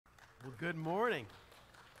Well, good morning.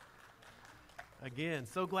 Again,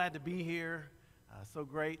 so glad to be here. So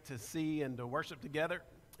great to see and to worship together.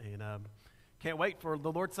 And can't wait for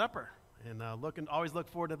the Lord's Supper. And always look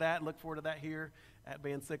forward to that. Look forward to that here at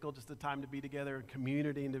Van Sickle. Just a time to be together in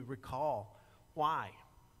community and to recall why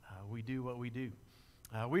we do what we do.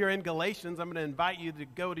 We are in Galatians. I'm going to invite you to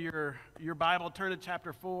go to your Bible, turn to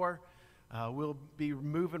chapter 4. We'll be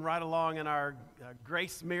moving right along in our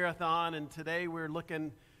grace marathon, and today we're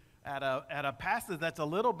looking at a passage that's a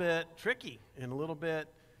little bit tricky and a little bit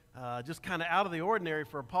just kind of out of the ordinary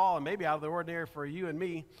for Paul, and maybe out of the ordinary for you and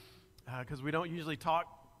me, because we don't usually talk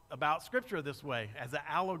about Scripture this way as an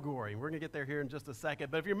allegory. We're going to get there here in just a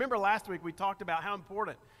second. But if you remember last week, we talked about how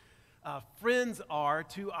important friends are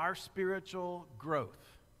to our spiritual growth.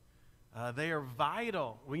 They are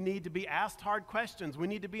vital. We need to be asked hard questions. We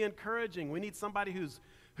need to be encouraging. We need somebody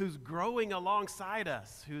who's growing alongside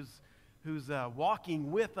us, who's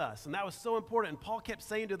walking with us. And that was so important. And Paul kept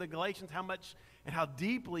saying to the Galatians how much and how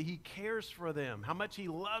deeply he cares for them, how much he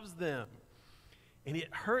loves them. And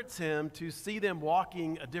it hurts him to see them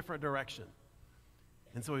walking a different direction.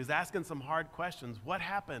 And so he's asking some hard questions. What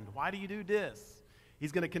happened? Why do you do this?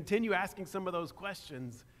 He's going to continue asking some of those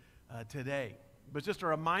questions today. But just a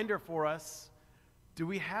reminder for us, do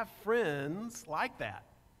we have friends like that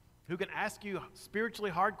who can ask you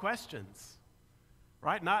spiritually hard questions?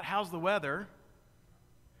 Right? Not how's the weather?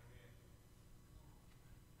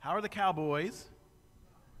 How are the Cowboys?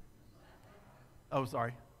 Oh,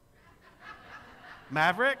 sorry.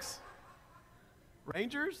 Mavericks?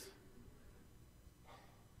 Rangers?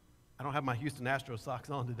 I don't have my Houston Astros socks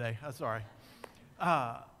on today. I'm sorry.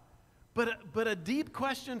 But a deep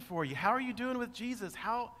question for you. How are you doing with Jesus?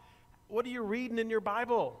 What are you reading in your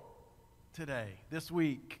Bible today, this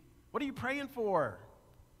week? What are you praying for?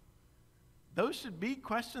 Those should be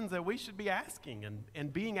questions that we should be asking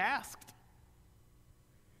and being asked.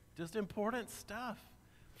 Just important stuff.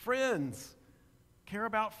 Friends care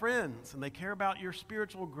about friends, and they care about your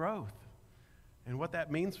spiritual growth and what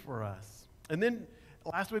that means for us. And then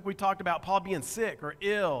last week we talked about Paul being sick or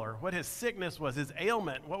ill, or what his sickness was, his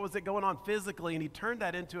ailment, what was it going on physically, and he turned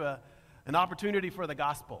that into an opportunity for the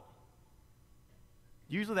gospel.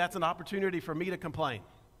 Usually that's an opportunity for me to complain,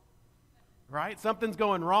 right? Something's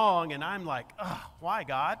going wrong, and I'm like, why,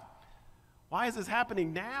 God? Why is this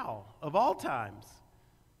happening now, of all times,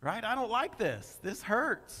 right? I don't like this. This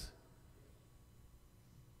hurts.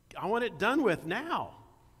 I want it done with now.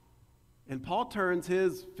 And Paul turns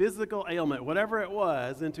his physical ailment, whatever it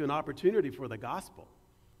was, into an opportunity for the gospel.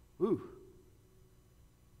 Ooh.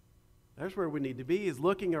 That's where we need to be, is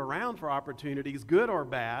looking around for opportunities, good or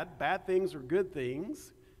bad. Bad things or good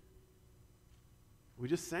things. We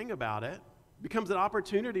just sang about it. It becomes an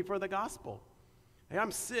opportunity for the gospel. Hey,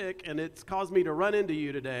 I'm sick, and it's caused me to run into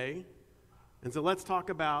you today. And so let's talk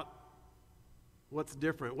about what's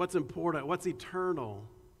different, what's important, what's eternal.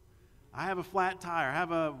 I have a flat tire. I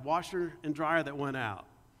have a washer and dryer that went out.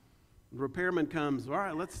 The repairman comes. All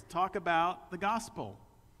right, let's talk about the gospel.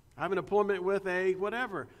 I have an appointment with a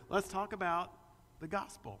whatever. Let's talk about the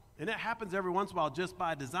gospel. And it happens every once in a while just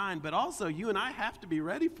by design, but also you and I have to be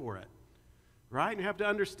ready for it, right? And you have to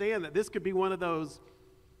understand that this could be one of those,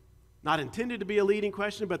 not intended to be a leading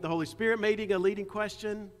question, but the Holy Spirit making a leading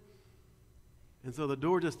question. And so the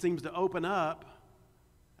door just seems to open up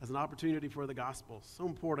as an opportunity for the gospel. So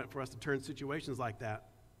important for us to turn situations like that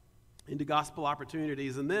into gospel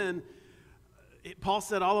opportunities. And then Paul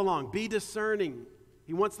said all along, be discerning.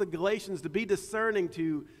 He wants the Galatians to be discerning,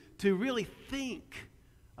 to really think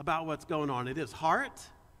about what's going on. It is heart,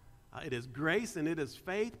 it is grace, and it is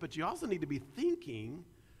faith, but you also need to be thinking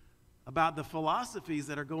about the philosophies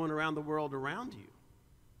that are going around the world around you.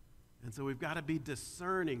 And so we've got to be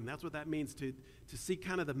discerning. That's what that means, to see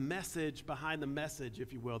kind of the message behind the message,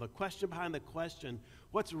 if you will, the question behind the question.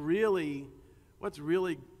 What's really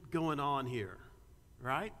going on here,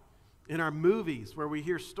 right? In our movies where we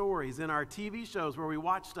hear stories, in our TV shows where we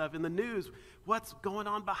watch stuff, in the news, what's going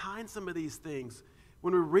on behind some of these things?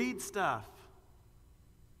 When we read stuff,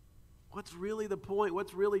 what's really the point?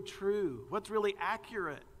 What's really true? What's really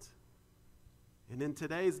accurate? And in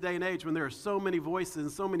today's day and age, when there are so many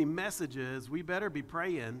voices, so many messages, we better be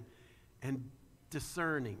praying and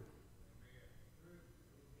discerning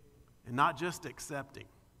and not just accepting.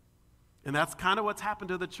 And that's kind of what's happened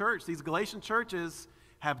to the church. These Galatian churches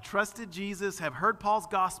have trusted Jesus, have heard Paul's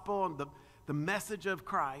gospel and the message of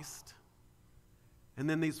Christ. And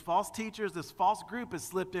then these false teachers, this false group has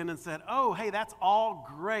slipped in and said, oh, hey, that's all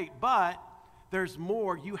great, but there's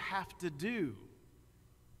more you have to do.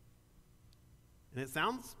 And it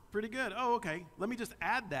sounds pretty good. Oh, okay, let me just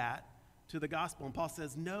add that to the gospel. And Paul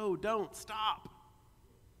says, no, don't, stop.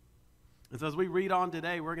 And so as we read on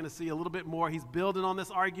today, we're going to see a little bit more. He's building on this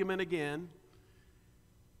argument again.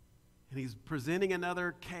 And he's presenting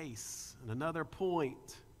another case and another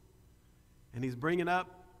point. And he's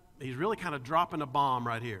really kind of dropping a bomb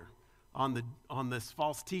right here on this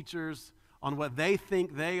false teachers, on what they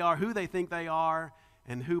think they are, who they think they are,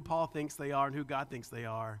 and who Paul thinks they are, and who God thinks they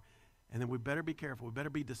are. And then we better be careful. We better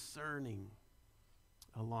be discerning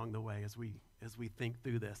along the way as we think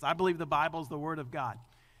through this. I believe the Bible is the Word of God.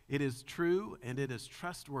 It is true and it is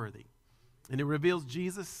trustworthy. And it reveals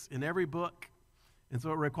Jesus in every book. And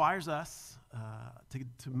so it requires us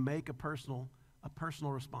to make a personal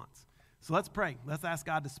response. So let's pray. Let's ask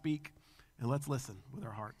God to speak, and let's listen with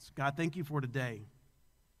our hearts. God, thank you for today.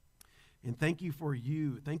 And thank you for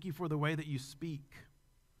you. Thank you for the way that you speak.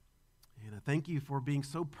 And thank you for being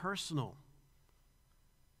so personal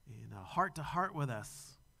and heart to heart with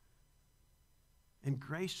us, and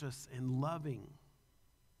gracious and loving.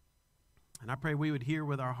 And I pray we would hear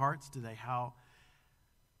with our hearts today how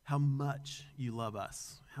much you love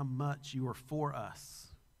us, how much you are for us,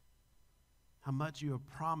 how much you have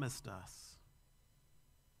promised us.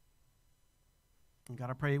 And God,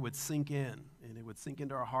 I pray it would sink in, and it would sink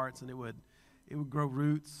into our hearts, and it would grow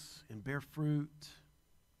roots and bear fruit,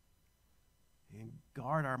 and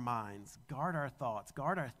guard our minds, guard our thoughts,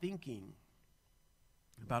 guard our thinking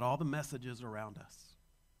about all the messages around us.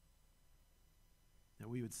 That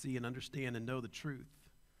we would see and understand and know the truth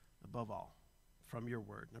above all from your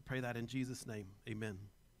word. And I pray that in Jesus' name, amen.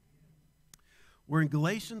 We're in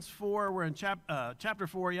Galatians 4. We're in chapter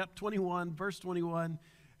 4, 21, verse 21.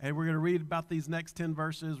 And we're going to read about these next 10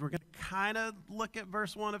 verses. We're going to kind of look at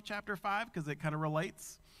verse 1 of chapter 5 because it kind of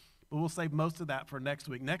relates. But we'll save most of that for next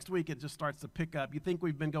week. Next week, it just starts to pick up. You think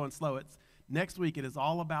we've been going slow. Next week, it is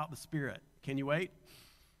all about the Spirit. Can you wait?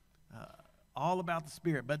 All about the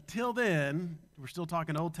Spirit. But till then, we're still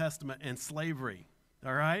talking Old Testament and slavery.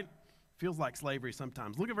 All right? Feels like slavery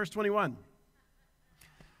sometimes. Look at verse 21.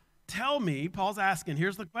 Tell me, Paul's asking,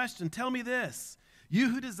 here's the question. Tell me this. You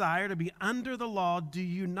who desire to be under the law, do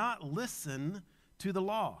you not listen to the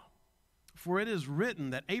law? For it is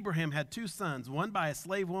written that Abraham had 2 sons, one by a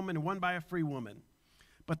slave woman and one by a free woman.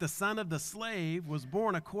 But the son of the slave was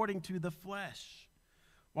born according to the flesh,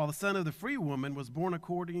 while the son of the free woman was born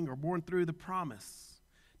born through the promise.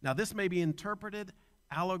 Now this may be interpreted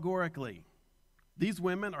allegorically. These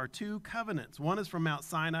women are 2 covenants. One is from Mount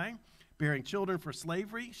Sinai, bearing children for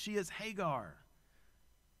slavery. She is Hagar.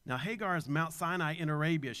 Now Hagar is Mount Sinai in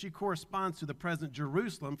Arabia. She corresponds to the present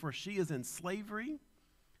Jerusalem, for she is in slavery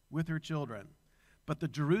with her children. But the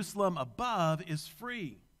Jerusalem above is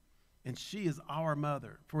free, and she is our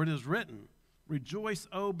mother. For it is written, rejoice,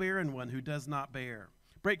 O barren one who does not bear.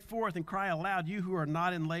 Break forth and cry aloud, you who are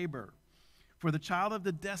not in labor. For the child of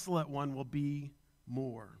the desolate one will be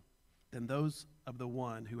more than those of the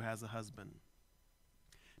one who has a husband.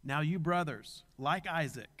 Now you brothers, like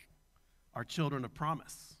Isaac, are children of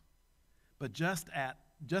promise. But just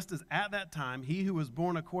as at that time he who was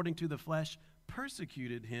born according to the flesh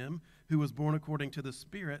persecuted him who was born according to the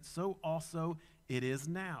Spirit, so also it is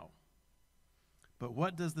now. But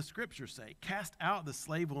what does the Scripture say? Cast out the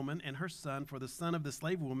slave woman and her son, for the son of the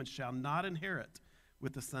slave woman shall not inherit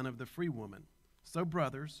with the son of the free woman. So,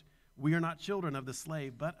 brothers, we are not children of the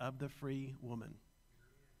slave, but of the free woman.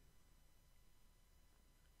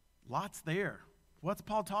 Lots there. What's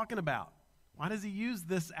Paul talking about? Why does he use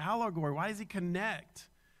this allegory? Why does he connect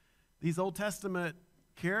these Old Testament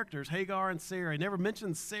characters, Hagar and Sarah? He never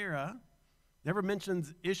mentions Sarah, never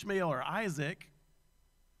mentions Ishmael or Isaac.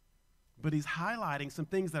 But he's highlighting some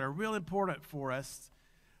things that are real important for us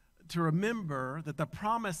to remember, that the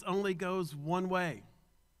promise only goes one way.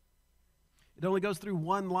 It only goes through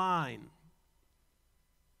one line.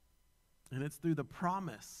 And it's through the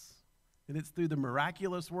promise. And it's through the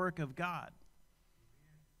miraculous work of God.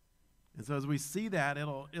 And so as we see that,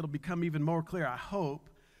 it'll become even more clear, I hope,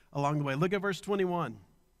 along the way. Look at verse 21.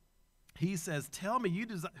 He says, tell me, you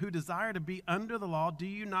who desire to be under the law, do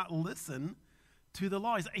you not listen to the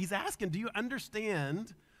law? He's asking, do you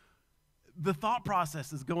understand the thought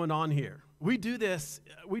process is going on here? We do this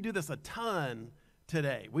a ton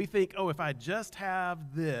today. We think, if I just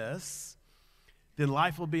have this, then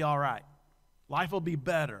life will be all right. Life will be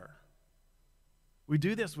better. We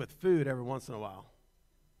do this with food every once in a while.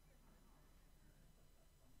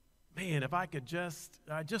 Man, if I could just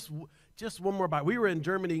one more bite. We were in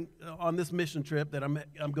Germany on this mission trip that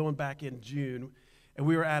I'm going back in June. And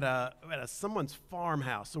we were at someone's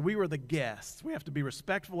farmhouse. So we were the guests. We have to be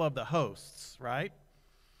respectful of the hosts, right?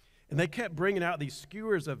 And they kept bringing out these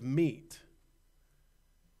skewers of meat.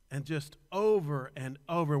 And just over and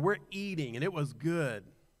over, we're eating, and it was good.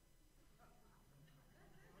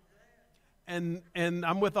 And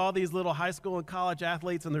I'm with all these little high school and college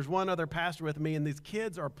athletes, and there's one other pastor with me, and these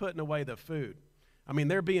kids are putting away the food. I mean,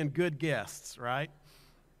 they're being good guests, right?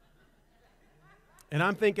 And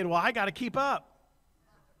I'm thinking, well, I got to keep up.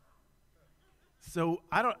 So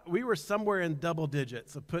we were somewhere in double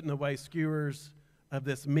digits of putting away skewers of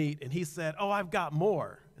this meat, and he said, oh, I've got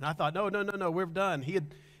more. And I thought, no, we're done. He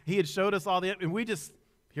had showed us all and we just,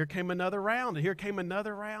 here came another round, and here came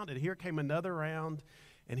another round, and here came another round,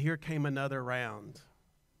 and here came another round.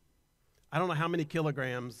 I don't know how many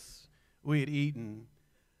kilograms we had eaten,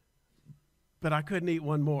 but I couldn't eat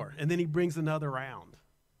one more. And then he brings another round,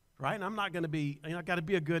 right? And I'm not going to be, I got to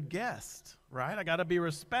be a good guest, right? I got to be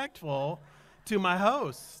respectful to my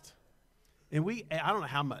host. And I don't know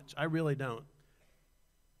how much, I really don't.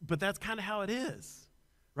 But that's kind of how it is,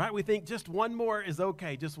 right? We think just one more is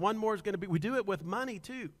okay. Just one more is going to be, we do it with money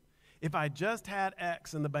too. If I just had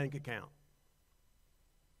X in the bank account.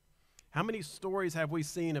 How many stories have we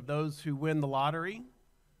seen of those who win the lottery?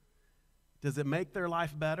 Does it make their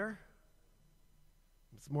life better?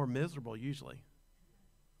 It's more miserable usually.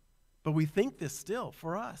 But we think this still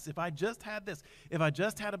for us. If I just had this, if I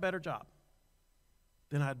just had a better job,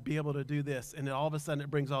 then I'd be able to do this. And then all of a sudden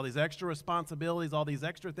it brings all these extra responsibilities, all these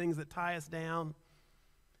extra things that tie us down.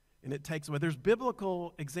 And it takes away. There's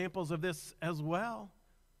biblical examples of this as well.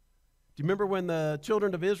 Do you remember when the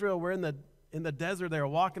children of Israel were in the desert, they were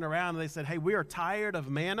walking around and they said, hey, we are tired of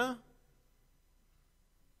manna.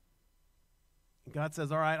 And God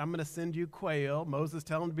says, all right, I'm going to send you quail. Moses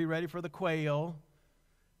tells them to be ready for the quail.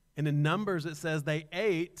 And in Numbers it says they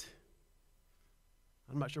ate.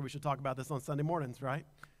 I'm not sure we should talk about this on Sunday mornings, right?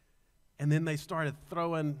 And then they started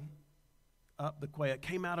throwing up the quail. It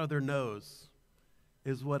came out of their nose,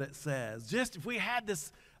 is what it says. Just if we had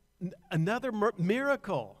this, another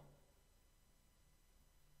miracle,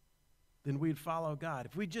 then we'd follow God.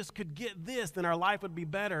 If we just could get this, then our life would be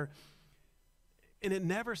better. And it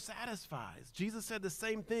never satisfies. Jesus said the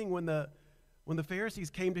same thing when the Pharisees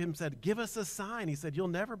came to him and said, give us a sign. He said, you'll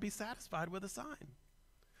never be satisfied with a sign.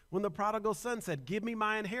 When the prodigal son said, give me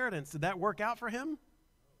my inheritance, did that work out for him?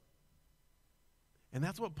 And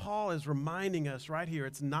that's what Paul is reminding us right here.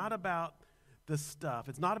 It's not about the stuff.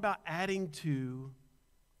 It's not about adding to.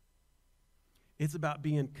 It's about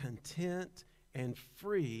being content and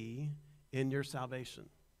free in your salvation.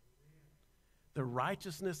 The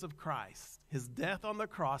righteousness of Christ, his death on the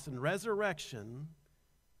cross and resurrection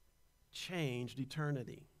changed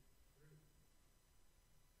eternity.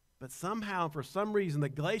 But somehow, for some reason, the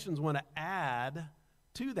Galatians want to add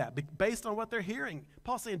to that based on what they're hearing.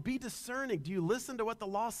 Paul's saying, be discerning. Do you listen to what the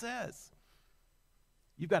law says?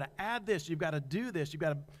 You've got to add this. You've got to do this. You've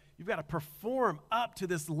got to perform up to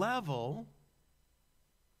this level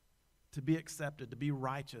to be accepted, to be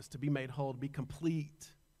righteous, to be made whole, to be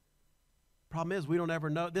complete. Problem is, we don't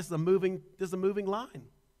ever know. This is a moving line.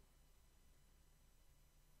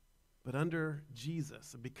 But under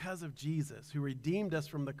Jesus, because of Jesus, who redeemed us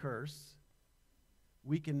from the curse,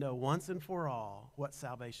 we can know once and for all what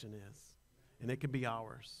salvation is. And it can be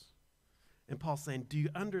ours. And Paul's saying, do you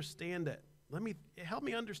understand it? Help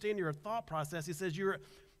me understand your thought process. He says, you're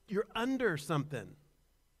under something.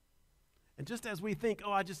 And just as we think,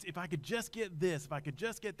 if I could just get this, if I could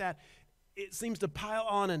just get that, it seems to pile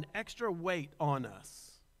on an extra weight on us.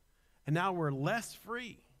 And now we're less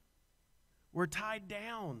free. We're tied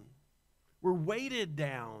down. We're weighted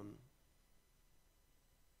down.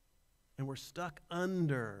 And we're stuck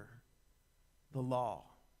under the law,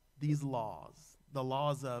 these laws. The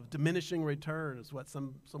laws of diminishing return is what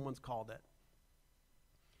someone's called it.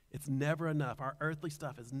 It's never enough. Our earthly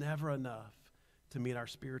stuff is never enough to meet our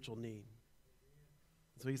spiritual need.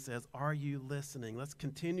 So he says, are you listening? Let's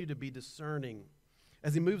continue to be discerning.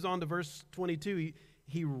 As he moves on to verse 22,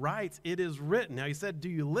 he writes, it is written. Now he said, do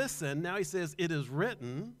you listen? Now he says, it is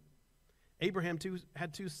written. Abraham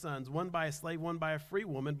had two sons, one by a slave, one by a free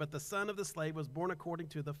woman, but the son of the slave was born according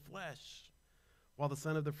to the flesh, while the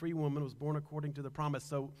son of the free woman was born according to the promise.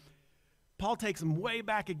 So Paul takes him way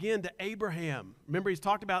back again to Abraham. Remember, he's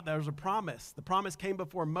talked about there was a promise. The promise came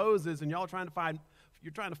before Moses, and you're trying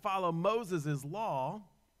to follow Moses' law.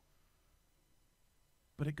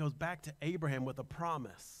 But it goes back to Abraham with a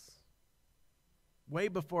promise. Way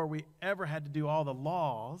before we ever had to do all the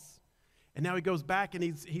laws. And now he goes back and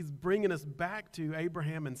he's bringing us back to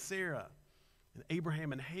Abraham and Sarah and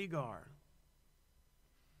Abraham and Hagar.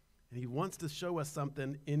 And he wants to show us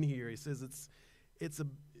something in here. He says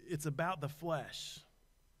it's about the flesh.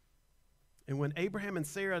 And when Abraham and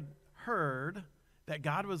Sarah heard that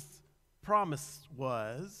God was promise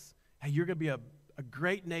was, hey, you're going to be a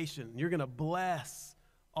great nation. You're going to bless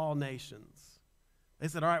all nations. They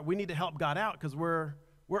said, all right, we need to help God out because we're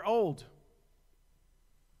old.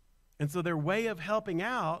 And so their way of helping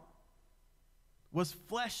out was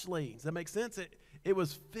fleshly. Does that make sense? It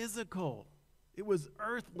was physical. It was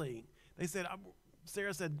earthly. They said,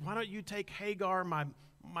 Sarah said, why don't you take Hagar,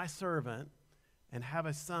 my servant, and have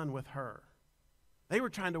a son with her? They were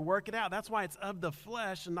trying to work it out. That's why it's of the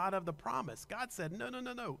flesh and not of the promise. God said,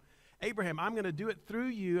 no. Abraham, I'm going to do it through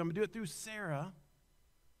you. I'm going to do it through Sarah.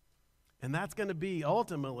 And that's going to be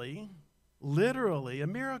ultimately, literally, a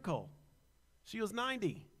miracle. She was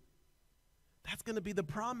 90. That's going to be the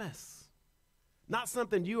promise. Not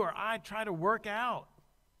something you or I try to work out.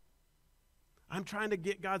 I'm trying to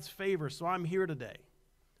get God's favor, so I'm here today.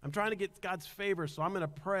 I'm trying to get God's favor, so I'm going to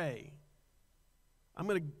pray. I'm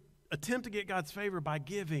going to attempt to get God's favor by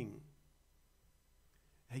giving.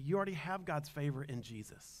 Hey, you already have God's favor in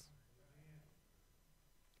Jesus.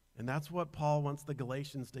 And that's what Paul wants the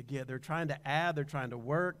Galatians to get. They're trying to add, they're trying to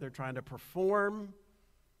work, they're trying to perform.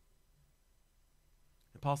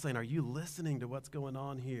 And Paul's saying, are you listening to what's going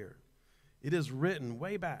on here? It is written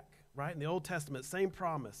way back, right, in the Old Testament, same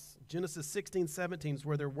promise. Genesis 16, 17 is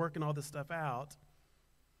where they're working all this stuff out.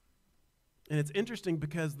 And it's interesting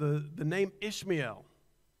because the name Ishmael,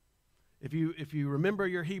 if you remember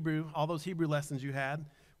your Hebrew, all those Hebrew lessons you had,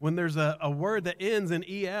 when there's a word that ends in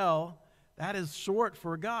E-L, that is short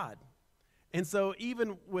for God. And so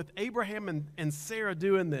even with Abraham and Sarah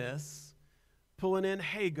doing this, pulling in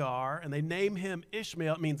Hagar, and they name him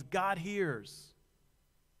Ishmael, it means God hears.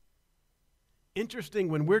 Interesting,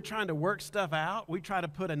 when we're trying to work stuff out, we try to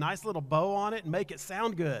put a nice little bow on it and make it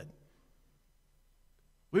sound good.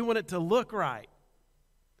 We want it to look right.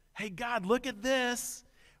 Hey, God, look at this.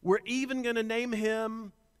 We're even going to name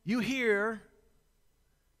him, you hear.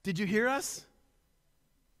 Did you hear us?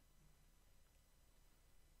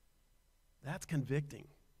 That's convicting.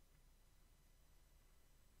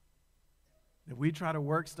 If we try to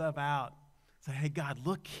work stuff out, say, hey, God,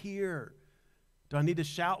 look here. Do I need to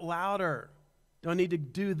shout louder? Do I need to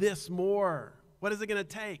do this more? What is it going to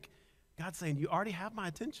take? God's saying, you already have my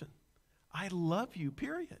attention. I love you,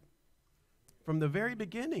 period. From the very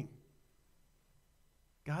beginning.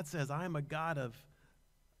 God says, I am a God of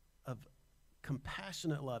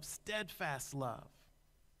compassionate love, steadfast love,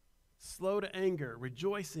 slow to anger,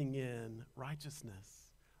 rejoicing in righteousness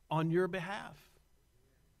on your behalf.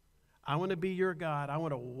 I want to be your God. I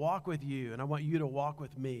want to walk with you, and I want you to walk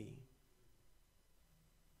with me.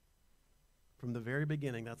 From the very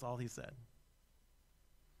beginning, that's all he said.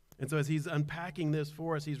 And so as he's unpacking this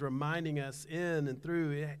for us, he's reminding us in and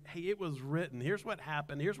through, hey, it was written. Here's what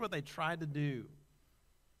happened. Here's what they tried to do.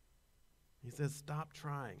 He says, stop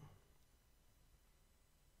trying.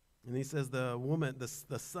 And he says the woman,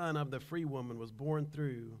 the son of the free woman was born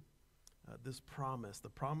through this promise. The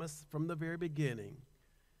promise from the very beginning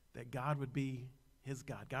that God would be his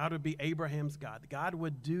God. God would be Abraham's God. God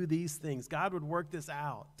would do these things. God would work this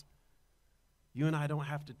out. You and I don't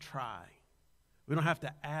have to try. We don't have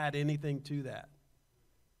to add anything to that.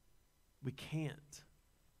 We can't.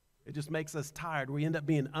 It just makes us tired. We end up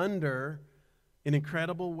being under an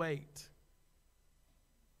incredible weight.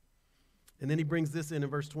 And then he brings this in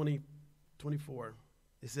verse 24.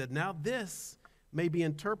 He said, now this may be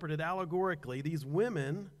interpreted allegorically. These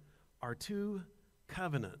women are two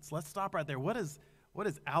covenants. Let's stop right there. What is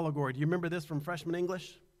allegory? Do you remember this from freshman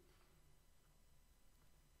English?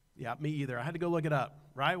 Yeah, me either. I had to go look it up,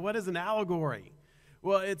 right? What is an allegory?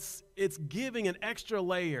 Well, it's giving an extra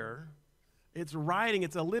layer. It's writing.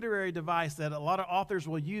 It's a literary device that a lot of authors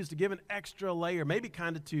will use to give an extra layer, maybe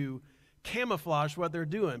kind of to camouflage what they're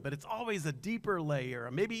doing, but it's always a deeper layer,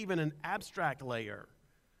 or maybe even an abstract layer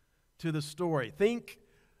to the story. Think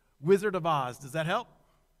Wizard of Oz. Does that help?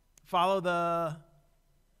 Follow the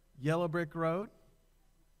yellow brick road.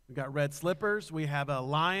 We've got red slippers. We have a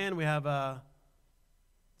lion. We have a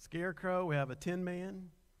scarecrow. We have a tin man.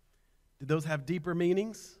 Did those have deeper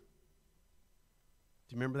meanings?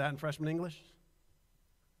 Do you remember that in freshman English?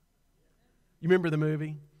 You remember the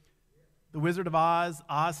movie? The Wizard of Oz.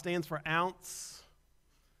 Oz stands for ounce.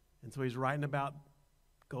 And so he's writing about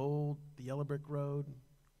gold, the yellow brick road,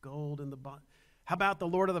 gold in the bottom. How about The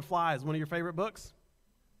Lord of the Flies, one of your favorite books?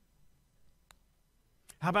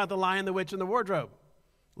 How about The Lion, the Witch, and the Wardrobe?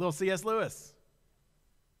 Little C.S. Lewis.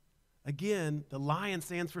 Again, the lion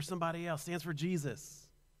stands for somebody else, stands for Jesus.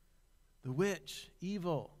 The witch,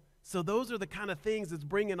 evil. So those are the kind of things that's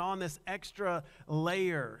bringing on this extra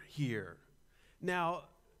layer here. Now,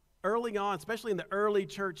 early on, especially in the early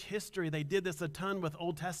church history, they did this a ton with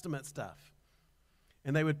Old Testament stuff.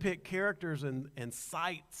 And they would pick characters and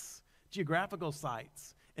sites, geographical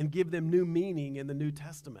sites, and give them new meaning in the New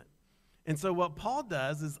Testament. And so what Paul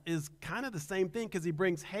does is kind of the same thing, because he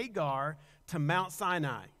brings Hagar to Mount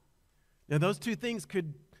Sinai. Now those two things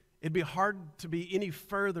it'd be hard to be any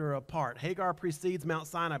further apart. Hagar precedes Mount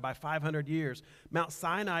Sinai by 500 years. Mount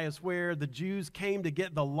Sinai is where the Jews came to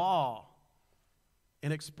get the law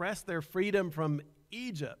and express their freedom from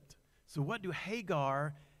Egypt. So what do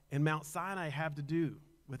Hagar and Mount Sinai have to do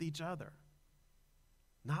with each other?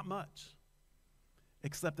 Not much,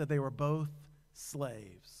 except that they were both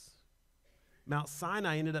slaves. Mount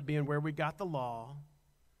Sinai ended up being where we got the law,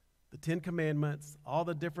 the Ten Commandments, all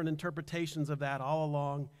the different interpretations of that all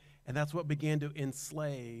along, and that's what began to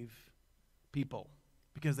enslave people,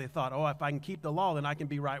 because they thought, oh, if I can keep the law, then I can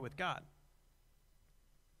be right with God.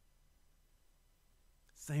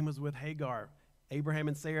 Same as with Hagar. Abraham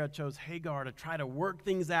and Sarah chose Hagar to try to work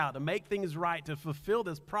things out, to make things right, to fulfill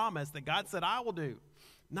this promise that God said, I will do,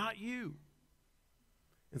 not you.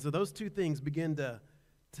 And so those two things begin to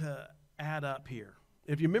add up here.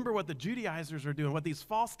 If you remember what the Judaizers are doing, what these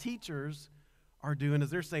false teachers are doing, is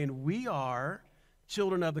they're saying, we are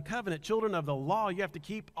children of the covenant, children of the law. You have to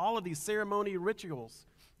keep all of these ceremony rituals.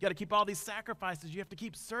 You got to keep all these sacrifices. You have to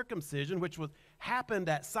keep circumcision, which happened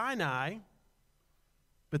at Sinai.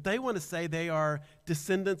 But they want to say they are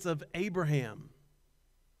descendants of Abraham.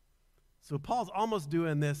 So Paul's almost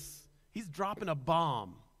doing this. He's dropping a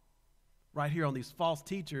bomb right here on these false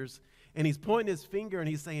teachers. And he's pointing his finger and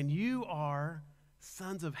he's saying, you are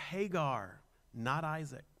sons of Hagar, not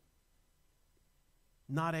Isaac,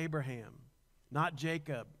 not Abraham, not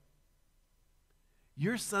Jacob.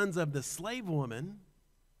 You're sons of the slave woman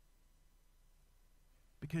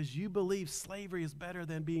because you believe slavery is better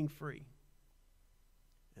than being free.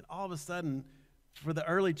 And all of a sudden, for the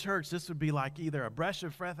early church, this would be like either a breath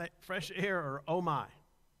of fresh air or oh my.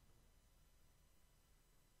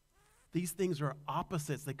 These things are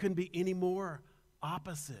opposites. They couldn't be any more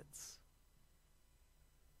opposites.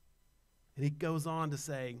 And he goes on to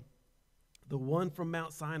say, the one from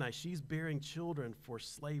Mount Sinai, she's bearing children for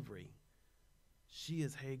slavery. She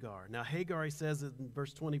is Hagar. Now, Hagar, he says in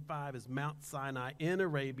verse 25, is Mount Sinai in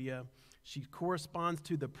Arabia. She corresponds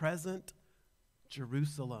to the present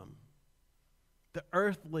Jerusalem, the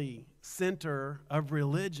earthly center of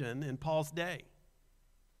religion in Paul's day.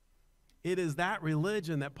 It is that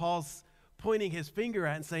religion that Paul's pointing his finger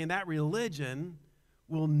at and saying that religion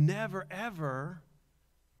will never, ever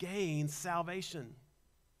gain salvation.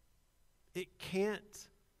 It can't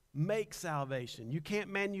make salvation. You can't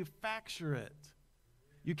manufacture it.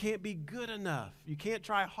 You can't be good enough. You can't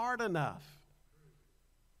try hard enough.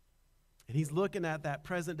 And he's looking at that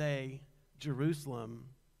present day Jerusalem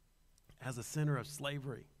as a center of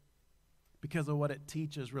slavery because of what it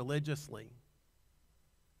teaches religiously.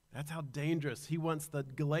 That's how dangerous. He wants the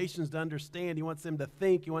Galatians to understand. He wants them to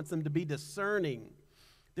think. He wants them to be discerning.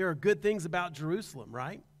 There are good things about Jerusalem,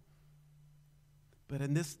 right? But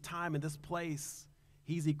in this time, in this place,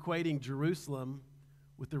 he's equating Jerusalem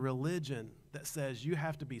with the religion that says you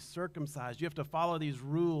have to be circumcised. You have to follow these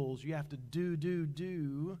rules. You have to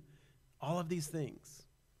do all of these things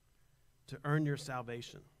to earn your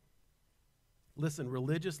salvation. Listen,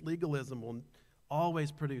 religious legalism will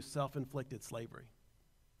always produce self-inflicted slavery.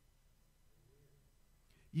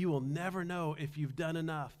 You will never know if you've done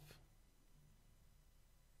enough.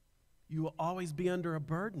 You will always be under a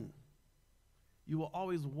burden. You will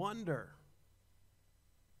always wonder.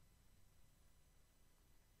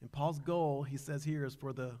 And Paul's goal, he says here, is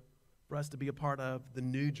for us to be a part of the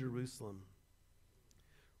New Jerusalem.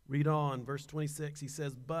 Read on, verse 26, he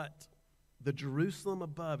says, but the Jerusalem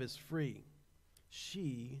above is free.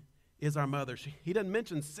 She is our mother. He doesn't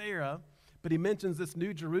mention Sarah, but he mentions this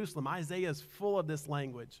New Jerusalem. Isaiah is full of this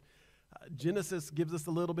language. Genesis gives us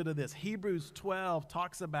a little bit of this. Hebrews 12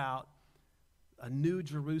 talks about a New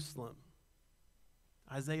Jerusalem.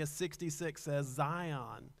 Isaiah 66 says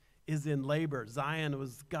Zion is in labor. Zion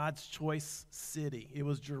was God's choice city. It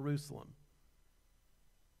was Jerusalem.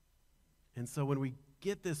 And so when we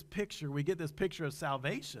get this picture of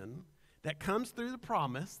salvation that comes through the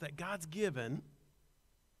promise that God's given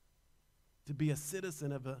to be a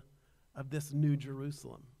citizen of this New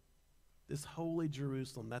Jerusalem, this holy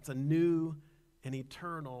Jerusalem. That's a new and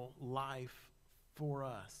eternal life for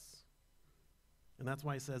us. And that's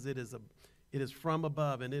why he says it is from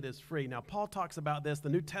above and it is free. Now, Paul talks about this. The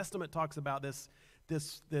New Testament talks about this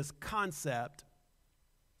concept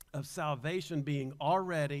of salvation being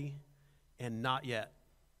already and not yet.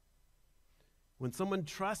 When someone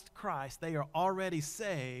trusts Christ, they are already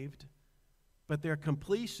saved, but our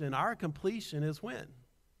completion is when?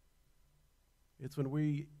 It's when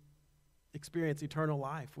we experience eternal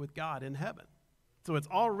life with God in heaven. So it's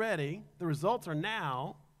already, the results are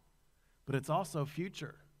now, but it's also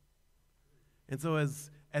future. And so as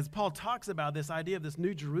Paul talks about this idea of this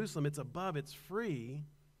new Jerusalem, it's above, it's free,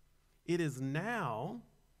 it is now.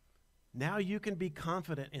 Now you can be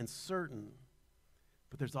confident and certain,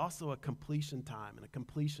 but there's also a completion time and a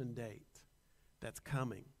completion date that's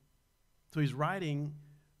coming. So he's writing,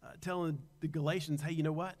 telling the Galatians, hey, you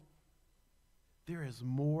know what? There is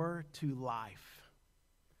more to life.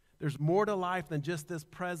 There's more to life than just this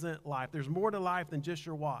present life. There's more to life than just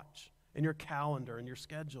your watch and your calendar and your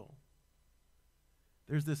schedule.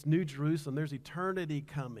 There's this new Jerusalem. There's eternity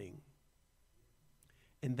coming.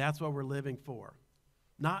 And that's what we're living for.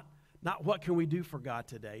 Not what can we do for God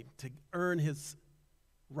today to earn his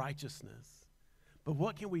righteousness, but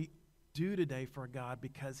what can we do today for God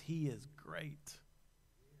because he is great,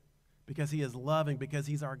 because he is loving, because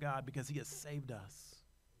he's our God, because he has saved us.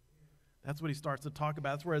 That's what he starts to talk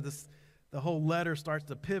about. That's where the whole letter starts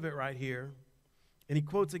to pivot right here. And he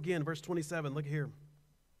quotes again, verse 27. Look here.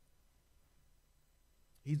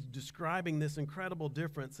 He's describing this incredible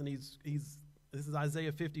difference, and this is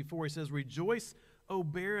Isaiah 54. He says, "Rejoice, O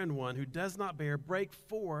barren one who does not bear, break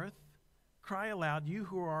forth, cry aloud, you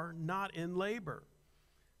who are not in labor."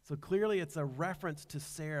 So clearly it's a reference to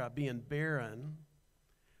Sarah being barren,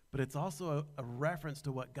 but it's also a reference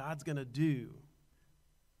to what God's going to do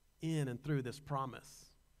in and through this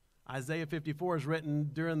promise. Isaiah 54 is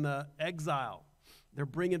written during the exile. They're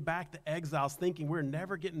bringing back the exiles thinking we're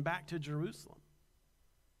never getting back to Jerusalem.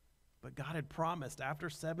 But God had promised after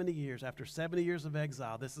 70 years of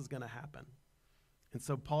exile, this is going to happen. And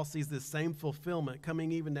so Paul sees this same fulfillment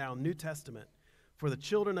coming even now in the New Testament. For the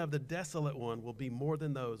children of the desolate one will be more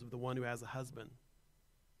than those of the one who has a husband.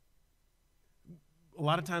 A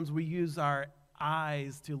lot of times we use our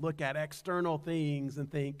eyes to look at external things and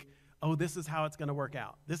think, oh, this is how it's going to work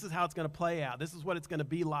out. This is how it's going to play out. This is what it's going to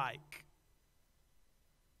be like.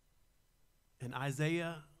 And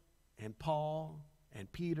Isaiah and Paul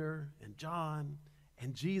and Peter and John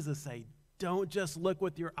and Jesus say, don't just look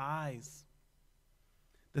with your eyes.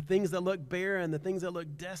 The things that look barren, the things that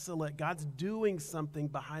look desolate, God's doing something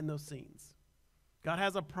behind those scenes. God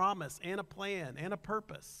has a promise and a plan and a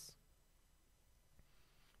purpose.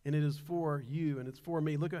 And it is for you and it's for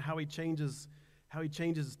me. Look at how he changes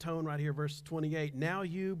his tone right here, verse 28. Now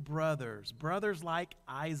you brothers like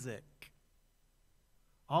Isaac.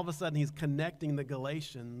 All of a sudden he's connecting the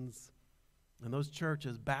Galatians and those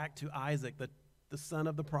churches back to Isaac, the son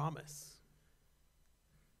of the promise.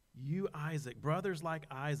 You, Isaac, brothers like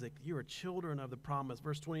Isaac, you are children of the promise.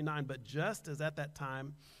 Verse 29, but just as at that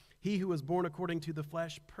time, he who was born according to the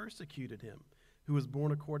flesh persecuted him, who was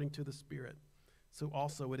born according to the Spirit, so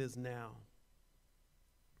also it is now.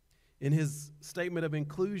 In his statement of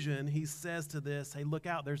inclusion, he says to this, hey, look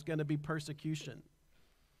out, there's going to be persecution.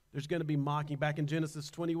 There's going to be mocking. Back in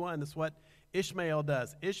Genesis 21, that's what Ishmael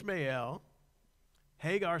does. Ishmael,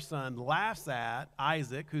 Hagar's son, laughs at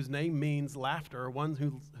Isaac, whose name means laughter, one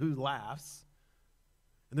who laughs.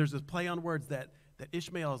 And there's this play on words that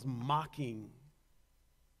Ishmael is mocking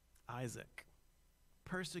Isaac,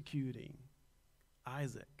 persecuting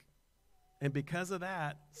Isaac. And because of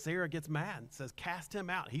that, Sarah gets mad, says, cast him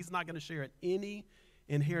out. He's not going to share any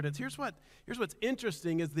inheritance. Here's what's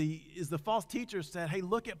interesting is the false teachers said, hey,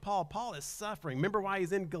 look at Paul. Paul is suffering. Remember why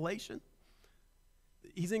he's in Galatia?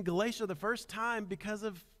 He's in Galatia the first time because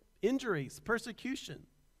of injuries, persecution,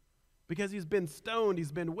 because he's been stoned,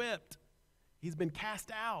 he's been whipped, he's been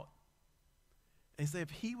cast out. They say if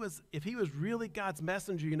he was really God's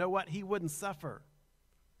messenger, you know what? He wouldn't suffer.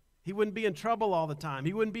 He wouldn't be in trouble all the time.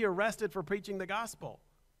 He wouldn't be arrested for preaching the gospel.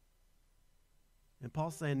 And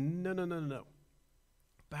Paul's saying, no.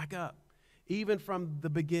 Back up. Even from the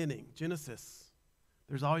beginning, Genesis,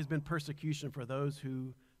 there's always been persecution for those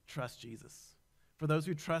who trust Jesus, for those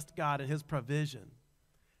who trust God and his provision.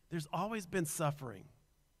 There's always been suffering.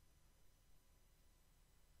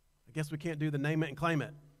 I guess we can't do the name it and claim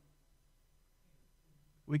it.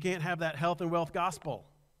 We can't have that health and wealth gospel.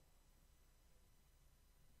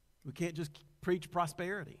 We can't just preach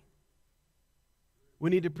prosperity.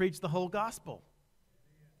 We need to preach the whole gospel.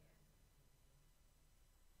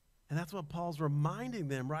 And that's what Paul's reminding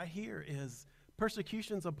them right here is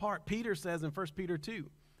persecution's a part. Peter says in 1 Peter 2,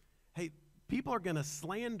 hey, people are going to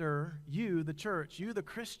slander you, the church, you, the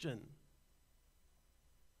Christian.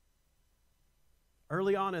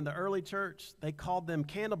 Early on in the early church, they called them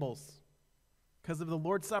cannibals because of the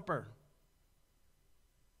Lord's Supper.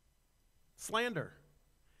 Slander.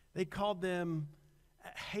 They called them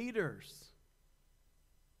haters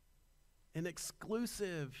and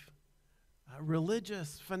exclusive,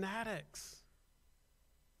 religious fanatics.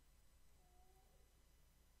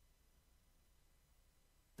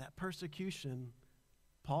 That persecution,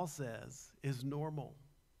 Paul says, is normal.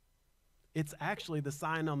 It's actually the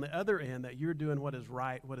sign on the other end that you're doing what is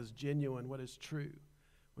right, what is genuine, what is true,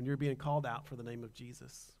 when you're being called out for the name of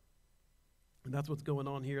Jesus. And that's what's going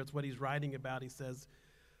on here. It's what he's writing about. He says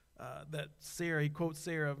that Sarah, he quotes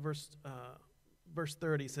Sarah, verse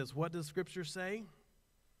 30, says, what does Scripture say?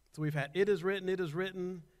 So we've had, it is written, it is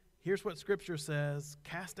written. Here's what Scripture says,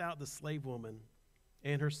 cast out the slave woman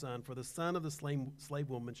and her son, for the son of the slave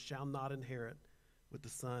woman shall not inherit with the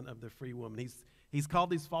son of the free woman. He's called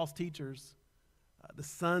these false teachers the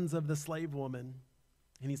sons of the slave woman,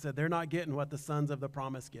 and he said they're not getting what the sons of the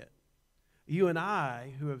promise get. You and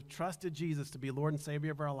I, who have trusted Jesus to be Lord and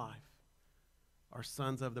Savior of our life, are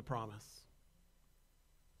sons of the promise.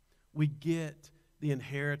 We get the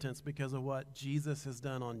inheritance because of what Jesus has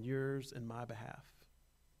done on yours and my behalf.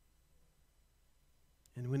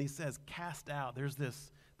 And when he says cast out, there's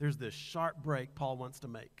this sharp break Paul wants to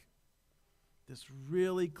make. This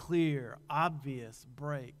really clear, obvious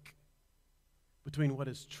break between what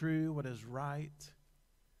is true, what is right,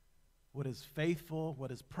 what is faithful,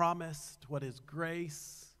 what is promised, what is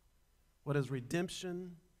grace, what is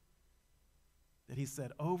redemption, that he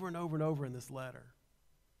said over and over and over in this letter.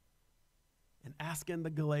 And asking the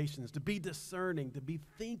Galatians to be discerning, to be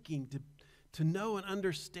thinking, to know and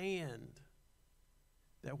understand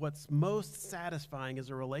that what's most satisfying is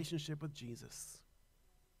a relationship with Jesus,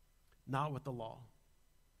 not with the law.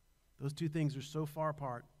 Those two things are so far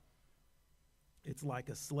apart. It's like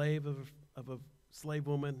a slave of a slave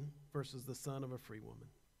woman versus the son of a free woman.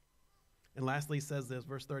 And lastly, he says this,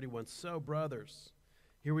 verse 31, so brothers,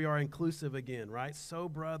 here we are inclusive again, right? So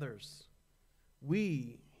brothers,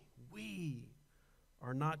 we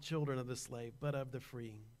are not children of the slave, but of the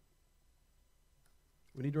free.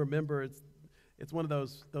 We need to remember it's one of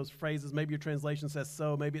those phrases, maybe your translation says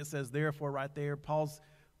so, maybe it says therefore right there. Paul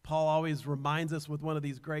always reminds us with one of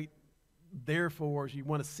these great therefores. You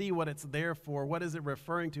want to see what it's there for. What is it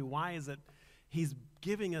referring to? Why is it? He's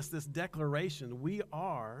giving us this declaration. We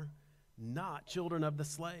are not children of the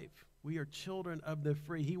slave. We are children of the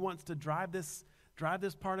free. He wants to drive this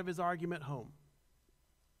part of his argument home.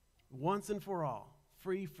 Once and for all.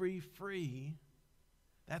 Free, free, free.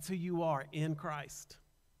 That's who you are in Christ.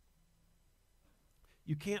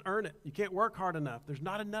 You can't earn it. You can't work hard enough. There's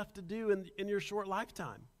not enough to do in your short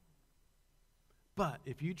lifetime. But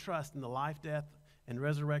if you trust in the life, death, and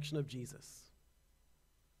resurrection of Jesus,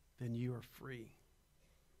 then you are free.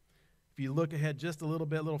 If you look ahead just a little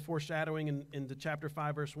bit, a little foreshadowing into chapter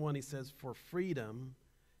 5, verse 1, he says, for freedom,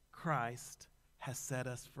 Christ has set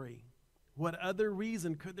us free. What other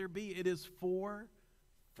reason could there be? It is for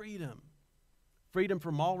freedom. Freedom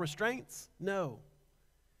from all restraints? No.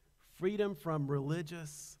 Freedom from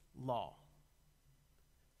religious law.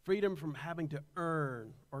 Freedom from having to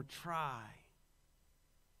earn or try.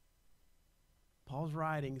 Paul's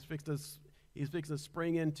writing, he's fixing to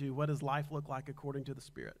spring into what does life look like according to the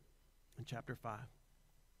Spirit in chapter 5.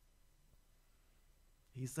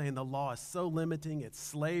 He's saying the law is so limiting, it's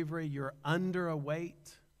slavery, you're under a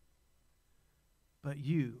weight. But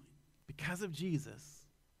you, because of Jesus,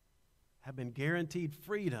 have been guaranteed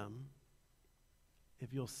freedom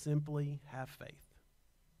if you'll simply have faith.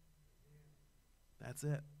 That's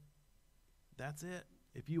it. That's it.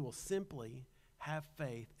 If you will simply have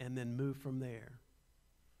faith and then move from there.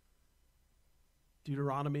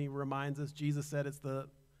 Deuteronomy reminds us, Jesus said it's the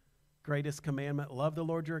greatest commandment. Love the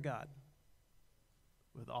Lord your God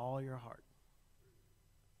with all your heart.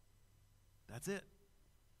 That's it.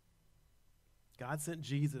 God sent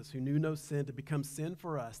Jesus, who knew no sin, to become sin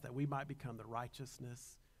for us, that we might become the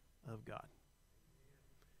righteousness of God.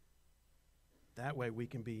 That way we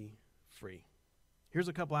can be free. Here's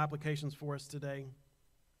a couple applications for us today.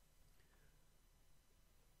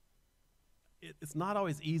 It's not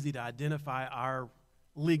always easy to identify our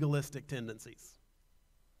legalistic tendencies.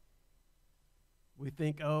 We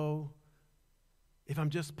think, if I'm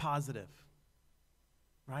just positive,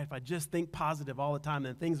 right? If I just think positive all the time,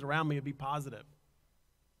 then things around me will be positive,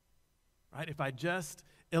 right? If I just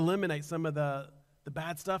eliminate some of the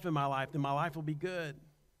bad stuff in my life, then my life will be good.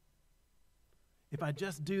 If I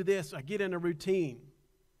just do this, I get in a routine.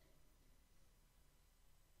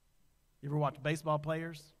 You ever watch baseball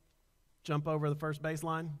players jump over the first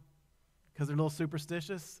baseline because they're a little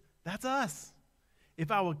superstitious? That's us.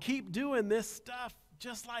 If I will keep doing this stuff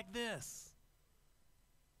just like this,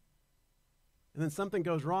 and then something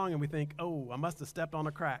goes wrong and we think, I must have stepped on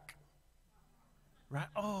a crack. Right?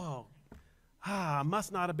 I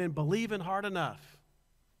must not have been believing hard enough.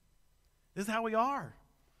 This is how we are.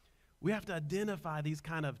 We have to identify these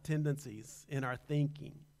kind of tendencies in our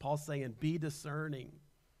thinking. Paul's saying, be discerning.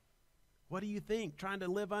 What do you think? Trying to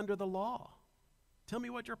live under the law. Tell me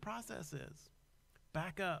what your process is.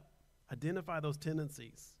 Back up. Identify those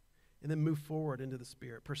tendencies. And then move forward into the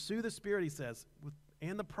Spirit. Pursue the Spirit, he says,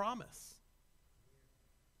 and the promise.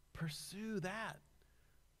 Pursue that.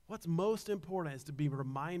 What's most important is to be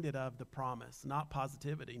reminded of the promise, not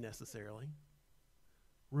positivity necessarily.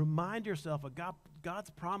 Remind yourself of God's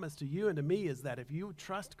promise to you and to me is that if you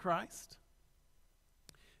trust Christ,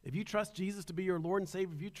 if you trust Jesus to be your Lord and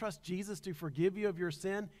Savior, if you trust Jesus to forgive you of your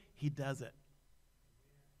sin, he does it.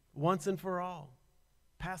 Once and for all.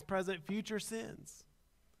 Past, present, future sins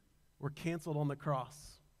were canceled on the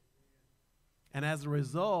cross. And as a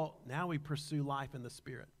result, now we pursue life in the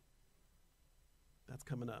Spirit. That's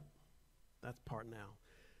coming up. That's part now.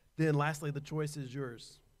 Then lastly, the choice is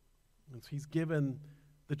yours. He's given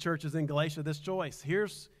the churches in Galatia this choice. Here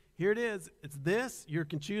it is. It's this. You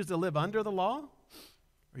can choose to live under the law,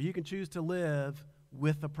 or you can choose to live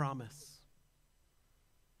with the promise.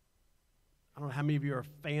 I don't know how many of you are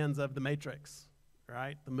fans of The Matrix,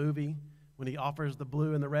 right? The movie, when he offers the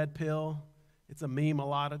blue and the red pill. It's a meme a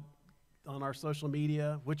lot on our social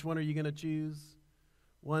media. Which one are you going to choose?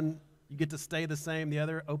 One, you get to stay the same. The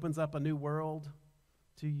other opens up a new world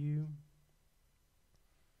to you.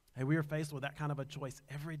 Hey, we are faced with that kind of a choice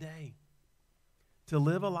every day. To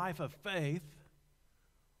live a life of faith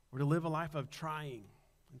or to live a life of trying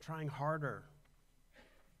and trying harder.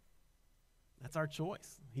 That's our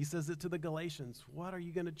choice. He says it to the Galatians. What are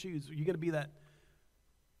you going to choose? Are you going to be that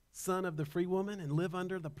son of the free woman and live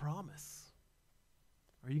under the promise?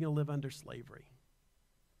 Or are you going to live under slavery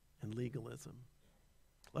and legalism?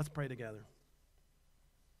 Let's pray together.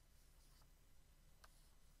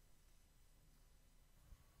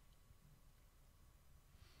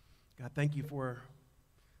 God, thank you for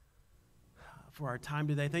our time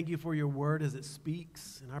today. Thank you for your word as it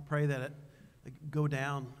speaks. And I pray that it go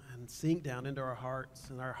down and sink down into our hearts,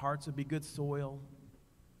 and our hearts would be good soil,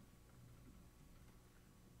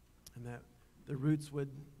 and that the roots would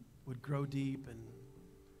grow deep and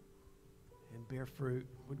bear fruit,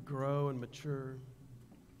 would grow and mature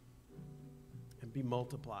and be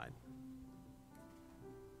multiplied.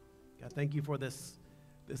 God, thank you for this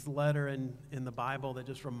letter in the Bible that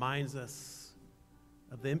just reminds us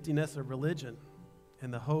of the emptiness of religion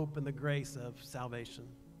and the hope and the grace of salvation.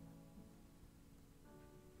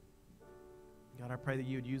 God, I pray that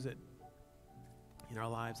you would use it in our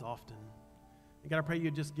lives often. And God, I pray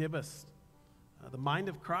you'd just give us the mind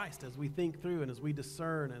of Christ as we think through and as we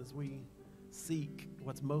discern and as we seek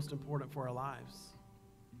what's most important for our lives.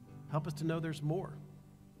 Help us to know there's more.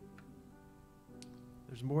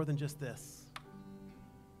 There's more than just this.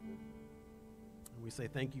 And we say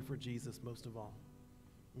thank you for Jesus most of all.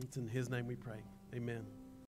 It's in his name we pray. Amen.